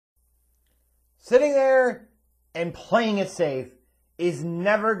Sitting there and playing it safe is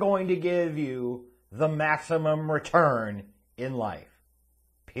never going to give you the maximum return in life.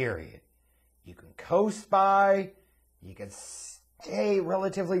 Period. You can coast by, you can stay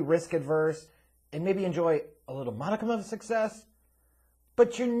relatively risk adverse, and maybe enjoy a little modicum of success,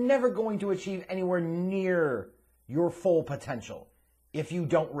 but you're never going to achieve anywhere near your full potential if you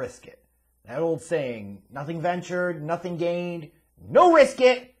don't risk it. That old saying, nothing ventured, nothing gained, no risk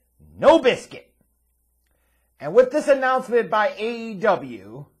it, no biscuit. And with this announcement by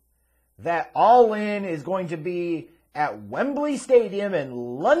AEW that All In is going to be at Wembley Stadium in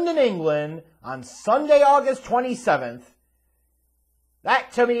London, England on Sunday, August 27th,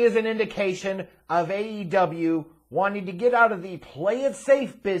 that to me is an indication of AEW wanting to get out of the play it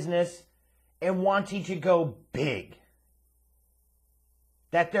safe business and wanting to go big.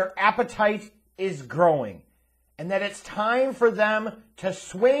 That their appetite is growing and that it's time for them to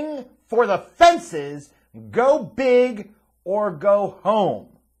swing for the fences, go big or go home.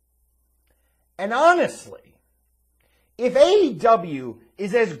 And honestly, if AEW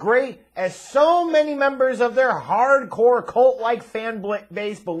is as great as so many members of their hardcore cult-like fan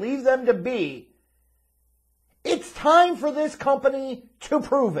base believe them to be, it's time for this company to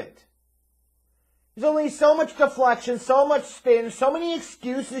prove it. There's only so much deflection, so much spin, so many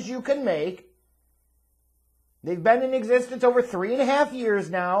excuses you can make. They've been in existence over 3.5 years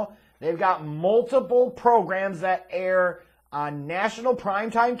now. They've got multiple programs that air on national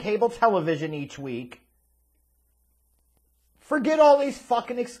primetime cable television each week. Forget all these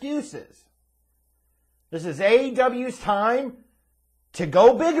fucking excuses. This is AEW's time to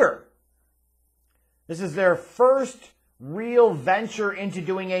go bigger. This is their first real venture into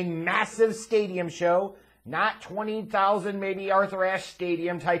doing a massive stadium show, not 20,000, maybe Arthur Ashe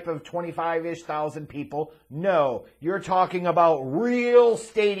Stadium type of 25-ish thousand people. No, you're talking about real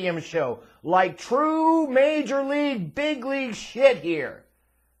stadium show, like true major league, big league shit here.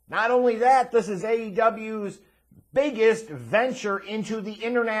 Not only that, this is AEW's biggest venture into the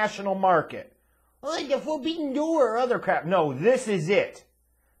international market. Like the Forbidden Door or other crap. No, this is it.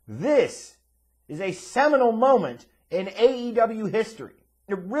 This is a seminal moment in AEW history.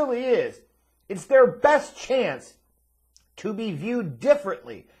 It really is. It's their best chance to be viewed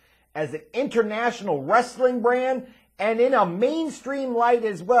differently as an international wrestling brand and in a mainstream light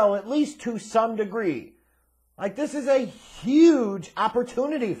as well, at least to some degree. Like, this is a huge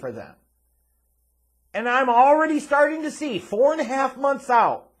opportunity for them. And I'm already starting to see, 4.5 months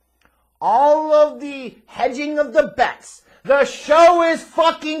out, all of the hedging of the bets. The show is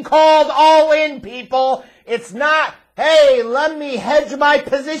fucking called All In, people. It's not, hey, let me hedge my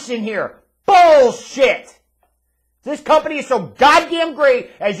position here. Bullshit! This company is so goddamn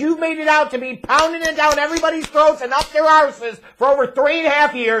great, as you've made it out to be, pounding it down everybody's throats and up their arses for over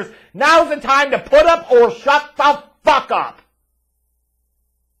 3.5 years. Now's the time to put up or shut the fuck up.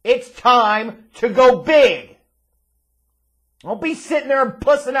 It's time to go big. Don't be sitting there and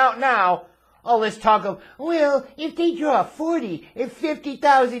pussing out now. All this talk of, well, if they draw 40 and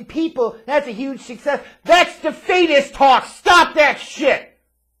 50,000 people, that's a huge success. That's defeatist talk. Stop that shit.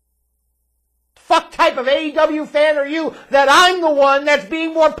 Fuck type of AEW fan are you that I'm the one that's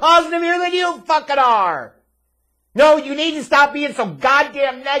being more positive here than you fucking are? No, you need to stop being so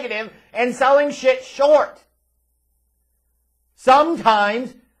goddamn negative and selling shit short.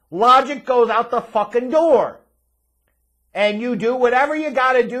 Sometimes logic goes out the fucking door. And you do whatever you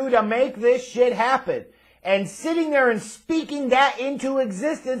gotta do to make this shit happen. And sitting there and speaking that into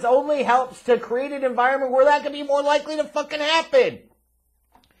existence only helps to create an environment where that can be more likely to fucking happen.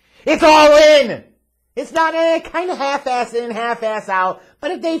 It's all in! It's not kind of half-ass in, half-ass out.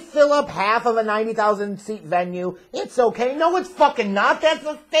 But if they fill up half of a 90,000 seat venue, it's okay. No, it's fucking not. That's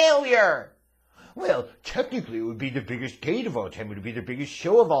a failure. Well, technically it would be the biggest gate of all time. It would be the biggest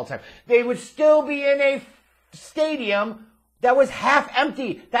show of all time. They would still be in a stadium that was half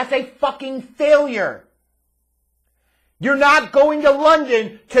empty. That's a fucking failure. You're not going to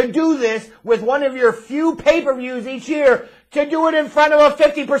London to do this with one of your few pay-per-views each year to do it in front of a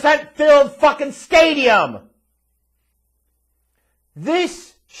 50% filled fucking stadium.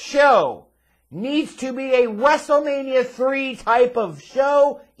 This show needs to be a WrestleMania 3 type of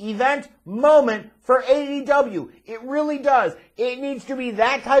show, event, moment for AEW. It really does. It needs to be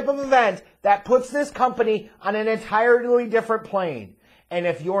that type of event that puts this company on an entirely different plane. And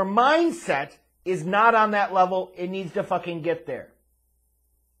if your mindset is not on that level, it needs to fucking get there.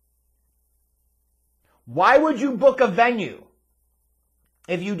 Why would you book a venue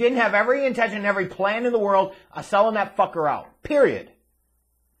if you didn't have every intention, every plan in the world of selling that fucker out? Period.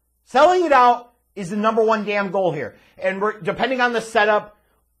 Selling it out is the number one damn goal here. And depending on the setup,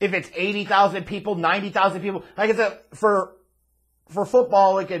 If it's 80,000 people, 90,000 people, like I said, for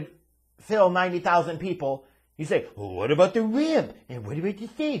football, it could fill 90,000 people. You say, well, what about the rim? And what about the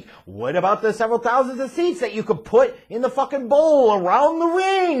stage? What about the several thousands of seats that you could put in the fucking bowl around the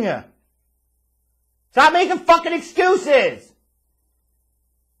ring? Stop making fucking excuses.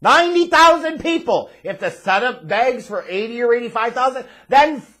 90,000 people. If the setup begs for 80 or 85,000,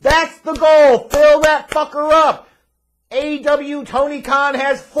 then that's the goal. Fill that fucker up. AEW Tony Khan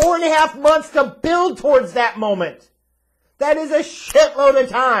has 4.5 months to build towards that moment. That is a shitload of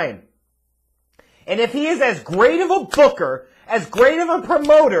time. And if he is as great of a booker, as great of a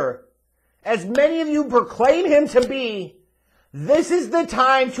promoter, as many of you proclaim him to be, this is the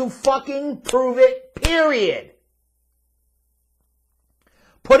time to fucking prove it, period.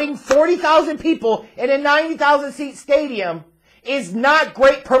 Putting 40,000 people in a 90,000 seat stadium is not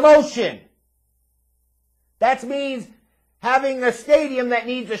great promotion. That means having a stadium that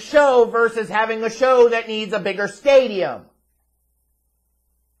needs a show versus having a show that needs a bigger stadium.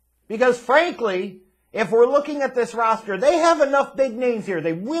 Because frankly, if we're looking at this roster, they have enough big names here.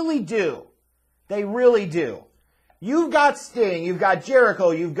 They really do. They really do. You've got Sting, you've got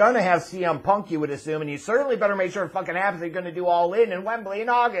Jericho, you're going to have CM Punk, you would assume, and you certainly better make sure it fucking happens. You're going to do All In Wembley in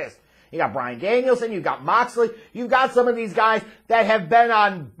August. You got Bryan Danielson, you've got Moxley, you've got some of these guys that have been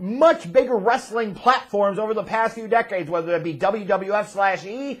on much bigger wrestling platforms over the past few decades, whether it be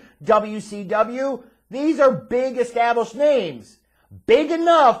WWF/E, WCW. These are big established names. Big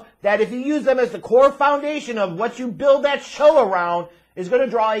enough that if you use them as the core foundation of what you build that show around, is going to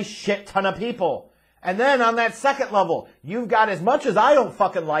draw a shit ton of people. And then on that second level, you've got, as much as I don't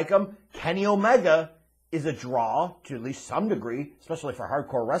fucking like him, Kenny Omega is a draw to at least some degree, especially for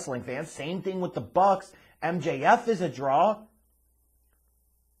hardcore wrestling fans. Same thing with the Bucks. MJF is a draw.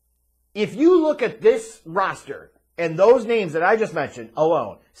 If you look at this roster and those names that I just mentioned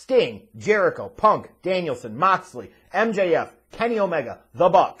alone, Sting, Jericho, Punk, Danielson, Moxley, MJF, Kenny Omega, the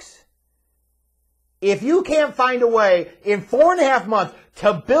Bucks. If you can't find a way in 4.5 months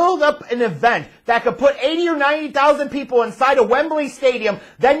to build up an event that could put 80 or 90,000 people inside a Wembley Stadium,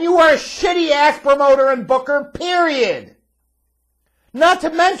 then you are a shitty ass promoter and booker, period. Not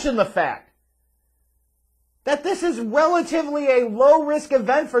to mention the fact that this is relatively a low risk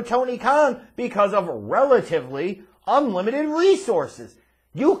event for Tony Khan because of relatively unlimited resources.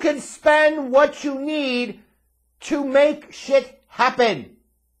 You can spend what you need to make shit happen.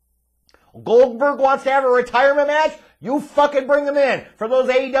 Goldberg wants to have a retirement match, you fucking bring him in. For those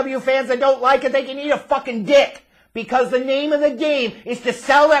AEW fans that don't like it, they can eat a fucking dick. Because the name of the game is to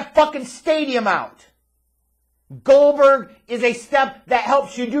sell that fucking stadium out. Goldberg is a step that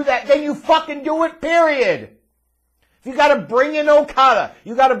helps you do that. Then you fucking do it, period. If you gotta bring in Okada,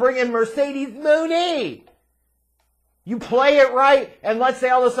 you gotta bring in Mercedes Moné. You play it right, and let's say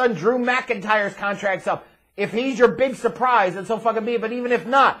all of a sudden Drew McIntyre's contract's up. If he's your big surprise, then so fucking be it. But even if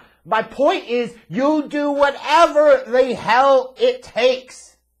not, my point is, you do whatever the hell it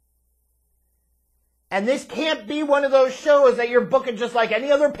takes. And this can't be one of those shows that you're booking just like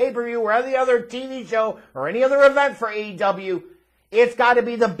any other pay-per-view or any other TV show or any other event for AEW. It's got to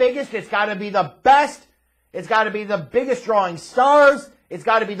be the biggest. It's got to be the best. It's got to be the biggest drawing stars. It's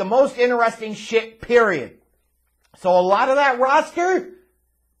got to be the most interesting shit, period. So a lot of that roster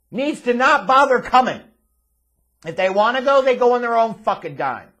needs to not bother coming. If they want to go, they go on their own fucking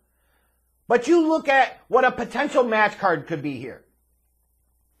dime. But you look at what a potential match card could be here.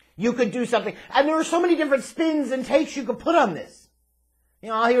 You could do something. And there are so many different spins and takes you could put on this. You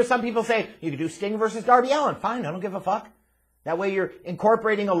know, I'll hear some people say, you could do Sting versus Darby Allin. Fine, I don't give a fuck. That way you're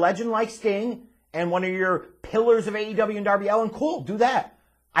incorporating a legend like Sting and one of your pillars of AEW and Darby Allin. Cool, do that.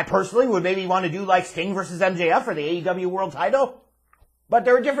 I personally would maybe want to do like Sting versus MJF for the AEW World title. But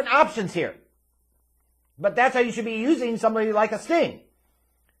there are different options here. But that's how you should be using somebody like a Sting.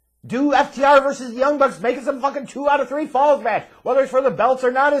 Do FTR versus the Young Bucks, make it some fucking 2 out of 3 falls match. Whether it's for the belts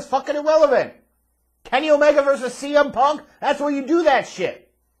or not is fucking irrelevant. Kenny Omega versus CM Punk, that's where you do that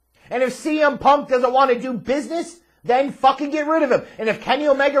shit. And if CM Punk doesn't want to do business, then fucking get rid of him. And if Kenny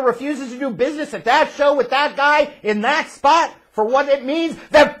Omega refuses to do business at that show with that guy in that spot for what it means,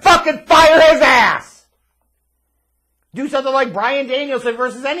 then fucking fire his ass. Do something like Bryan Danielson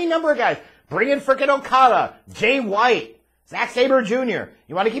versus any number of guys. Bring in frickin' Okada, Jay White, Zack Sabre Jr.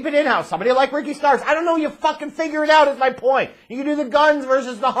 You want to keep it in-house. Somebody like Ricky Starks. I don't know. You fucking figure it out is my point. You can do the Guns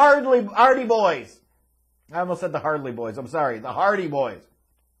versus the Hardy Boys. I almost said the Hardly Boys. I'm sorry. The Hardy Boys.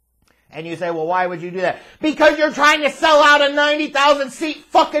 And you say, well, why would you do that? Because you're trying to sell out a 90,000 seat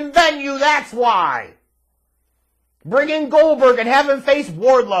fucking venue. That's why. Bring in Goldberg and have him face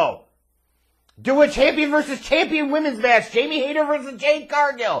Wardlow. Do a champion versus champion women's match. Jamie Hayter versus Jade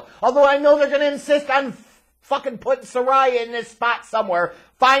Cargill. Although I know they're going to insist on fucking putting Saraya in this spot somewhere.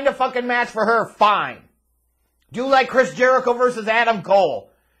 Find a fucking match for her. Fine. Do like Chris Jericho versus Adam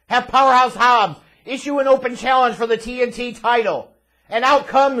Cole. Have Powerhouse Hobbs issue an open challenge for the TNT title. And out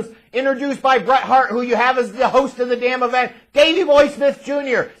comes, introduced by Bret Hart, who you have as the host of the damn event, Davey Boy Smith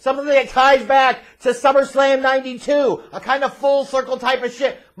Jr. Something that ties back to SummerSlam 92. A kind of full circle type of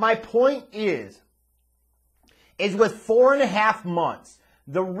shit. My point is with 4.5 months,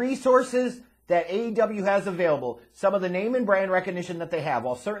 the resources that AEW has available, some of the name and brand recognition that they have,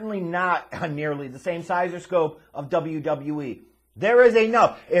 while certainly not on nearly the same size or scope of WWE, there is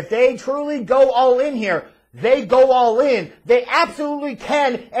enough. If they truly go all in here, they go all in. They absolutely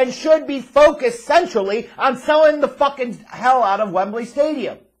can and should be focused centrally on selling the fucking hell out of Wembley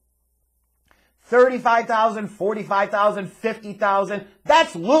Stadium. 35,000, 45,000, 50,000.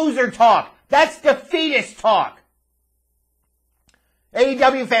 That's loser talk. That's defeatist talk.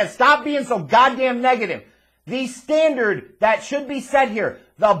 AEW fans, stop being so goddamn negative. The standard that should be set here,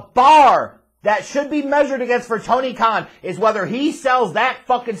 the bar that should be measured against for Tony Khan is whether he sells that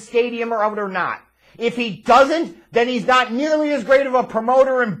fucking stadium or not. If he doesn't, then he's not nearly as great of a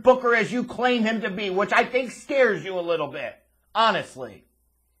promoter and booker as you claim him to be, which I think scares you a little bit, honestly.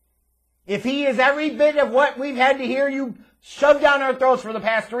 If he is every bit of what we've had to hear you shove down our throats for the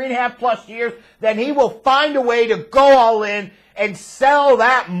past 3.5+ years, then he will find a way to go all in and sell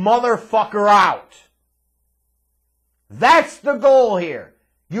that motherfucker out. That's the goal here.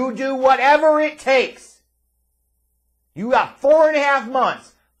 You do whatever it takes. You got 4.5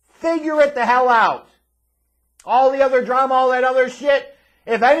 months. Figure it the hell out. All the other drama, all that other shit,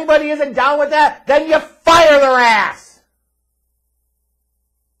 if anybody isn't down with that, then you fire their ass.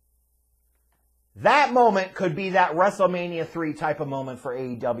 That moment could be that WrestleMania 3 type of moment for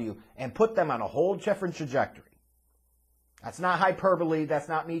AEW and put them on a whole different trajectory. That's not hyperbole. That's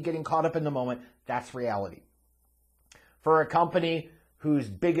not me getting caught up in the moment. That's reality. For a company whose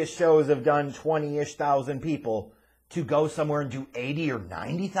biggest shows have done 20-ish thousand people, to go somewhere and do 80 or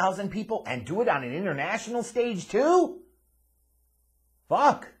 90,000 people and do it on an international stage too?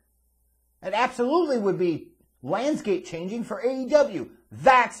 Fuck. That absolutely would be landscape changing for AEW.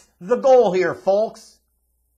 That's the goal here, folks.